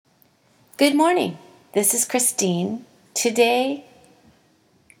Good morning. This is Christine. Today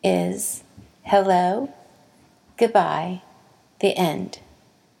is hello, goodbye, the end.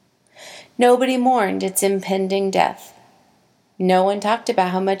 Nobody mourned its impending death. No one talked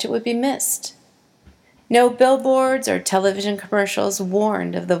about how much it would be missed. No billboards or television commercials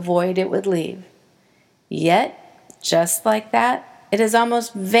warned of the void it would leave. Yet, just like that, it has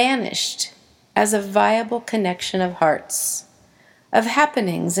almost vanished as a viable connection of hearts, of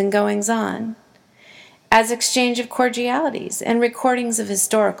happenings and goings-on, as exchange of cordialities and recordings of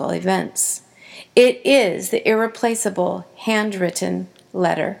historical events. It is the irreplaceable handwritten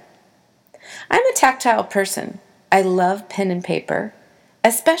letter. I'm a tactile person. I love pen and paper,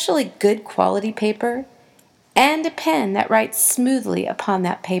 especially good quality paper, and a pen that writes smoothly upon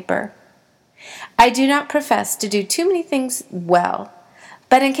that paper. I do not profess to do too many things well,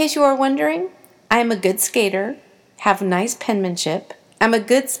 but in case you are wondering, I am a good skater, have nice penmanship, I'm a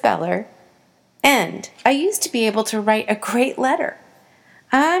good speller, and I used to be able to write a great letter.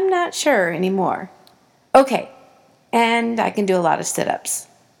 I'm not sure anymore. Okay, and I can do a lot of sit-ups.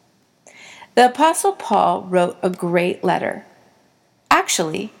 The Apostle Paul wrote a great letter.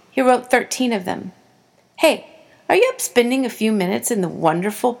 Actually, he wrote 13 of them. Hey, are you up spending a few minutes in the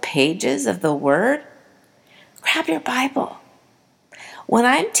wonderful pages of the Word? Grab your Bible. When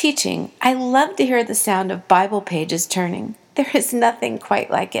I'm teaching, I love to hear the sound of Bible pages turning. There is nothing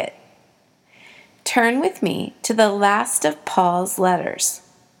quite like it. Turn with me to the last of Paul's letters,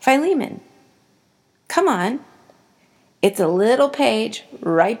 Philemon. Come on. It's a little page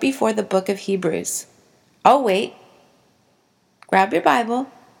right before the book of Hebrews. I'll wait. Grab your Bible.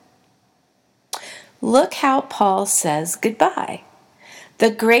 Look how Paul says goodbye.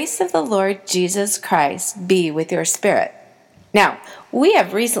 The grace of the Lord Jesus Christ be with your spirit. Now, we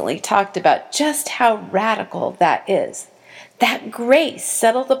have recently talked about just how radical that is. That grace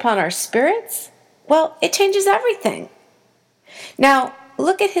settled upon our spirits? Well, it changes everything. Now,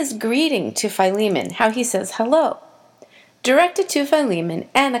 look at his greeting to Philemon, how he says hello. Directed to Philemon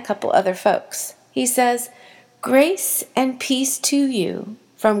and a couple other folks. He says, grace and peace to you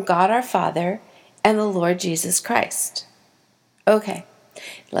from God our Father and the Lord Jesus Christ. Okay,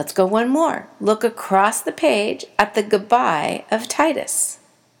 let's go one more. Look across the page at the goodbye of Titus.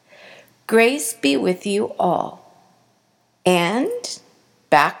 Grace be with you all. And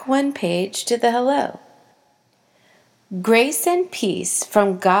back one page to the hello. Grace and peace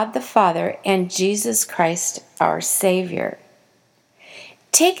from God the Father and Jesus Christ our Savior.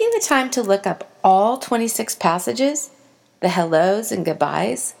 Taking the time to look up all 26 passages, the hellos and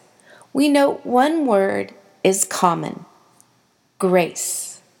goodbyes, we note one word is common: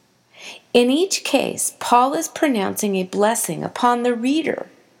 grace. In each case, Paul is pronouncing a blessing upon the reader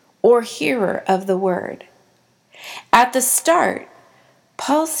or hearer of the word. At the start,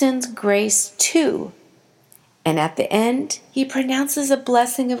 Paul sends grace to, and at the end, he pronounces a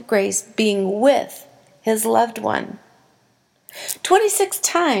blessing of grace being with his loved one. 26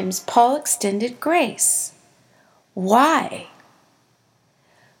 times Paul extended grace. Why?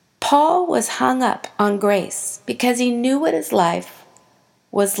 Paul was hung up on grace because he knew what his life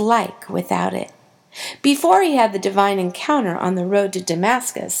was like without it. Before he had the divine encounter on the road to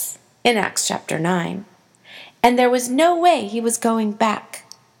Damascus in Acts chapter 9. And there was no way he was going back.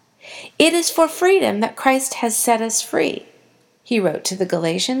 It is for freedom that Christ has set us free, he wrote to the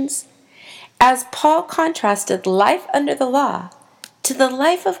Galatians, as Paul contrasted life under the law to the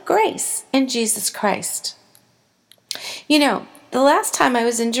life of grace in Jesus Christ. You know, the last time I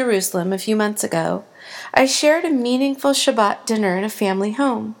was in Jerusalem a few months ago, I shared a meaningful Shabbat dinner in a family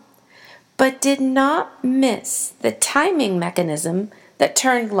home, but did not miss the timing mechanism that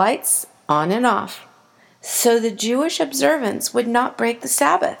turned lights on and off, so the Jewish observance would not break the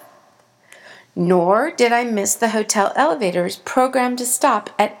Sabbath. Nor did I miss the hotel elevators programmed to stop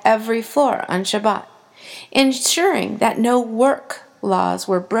at every floor on Shabbat, ensuring that no work laws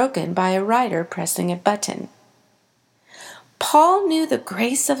were broken by a rider pressing a button. Paul knew the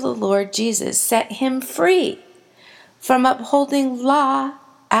grace of the Lord Jesus set him free from upholding law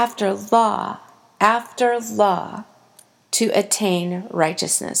after law after law to attain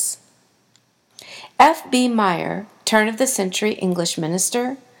righteousness. F.B. Meyer, turn-of-the-century English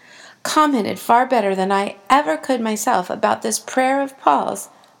minister, commented far better than I ever could myself about this prayer of Paul's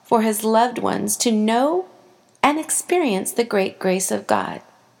for his loved ones to know and experience the great grace of God.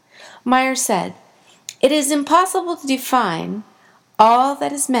 Meyer said, "It is impossible to define all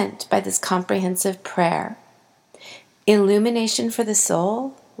that is meant by this comprehensive prayer. Illumination for the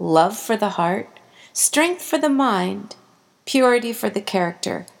soul, love for the heart, strength for the mind, purity for the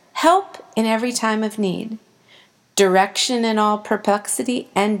character, help in every time of need, direction in all perplexity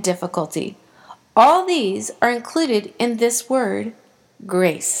and difficulty. All these are included in this word,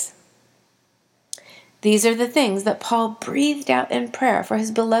 grace. These are the things that Paul breathed out in prayer for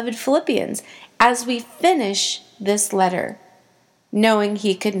his beloved Philippians as we finish this letter, knowing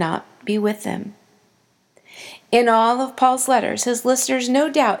he could not be with them. In all of Paul's letters, his listeners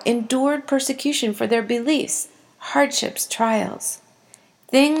no doubt endured persecution for their beliefs, hardships, trials,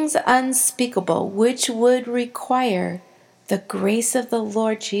 things unspeakable which would require the grace of the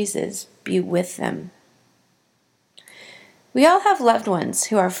Lord Jesus be with them. We all have loved ones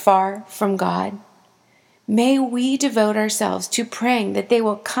who are far from God. May we devote ourselves to praying that they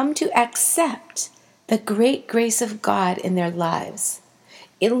will come to accept the great grace of God in their lives,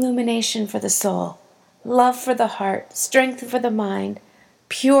 illumination for the soul, love for the heart, strength for the mind,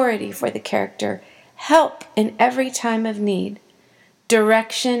 purity for the character, help in every time of need,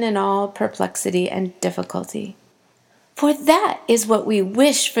 direction in all perplexity and difficulty. For that is what we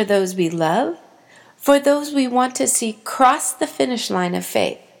wish for those we love, for those we want to see cross the finish line of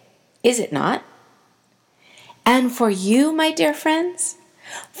faith, is it not? And for you, my dear friends,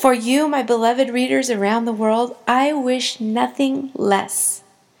 for you, my beloved readers around the world, I wish nothing less.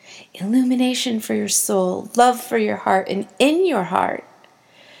 Illumination for your soul, love for your heart, and in your heart,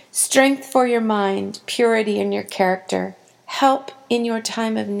 strength for your mind, purity in your character, help in your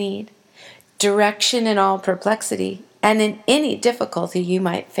time of need, direction in all perplexity, and in any difficulty you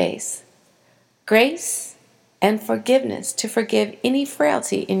might face, grace and forgiveness to forgive any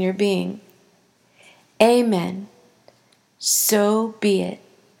frailty in your being. Amen. So be it,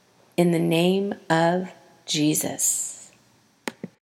 in the name of Jesus.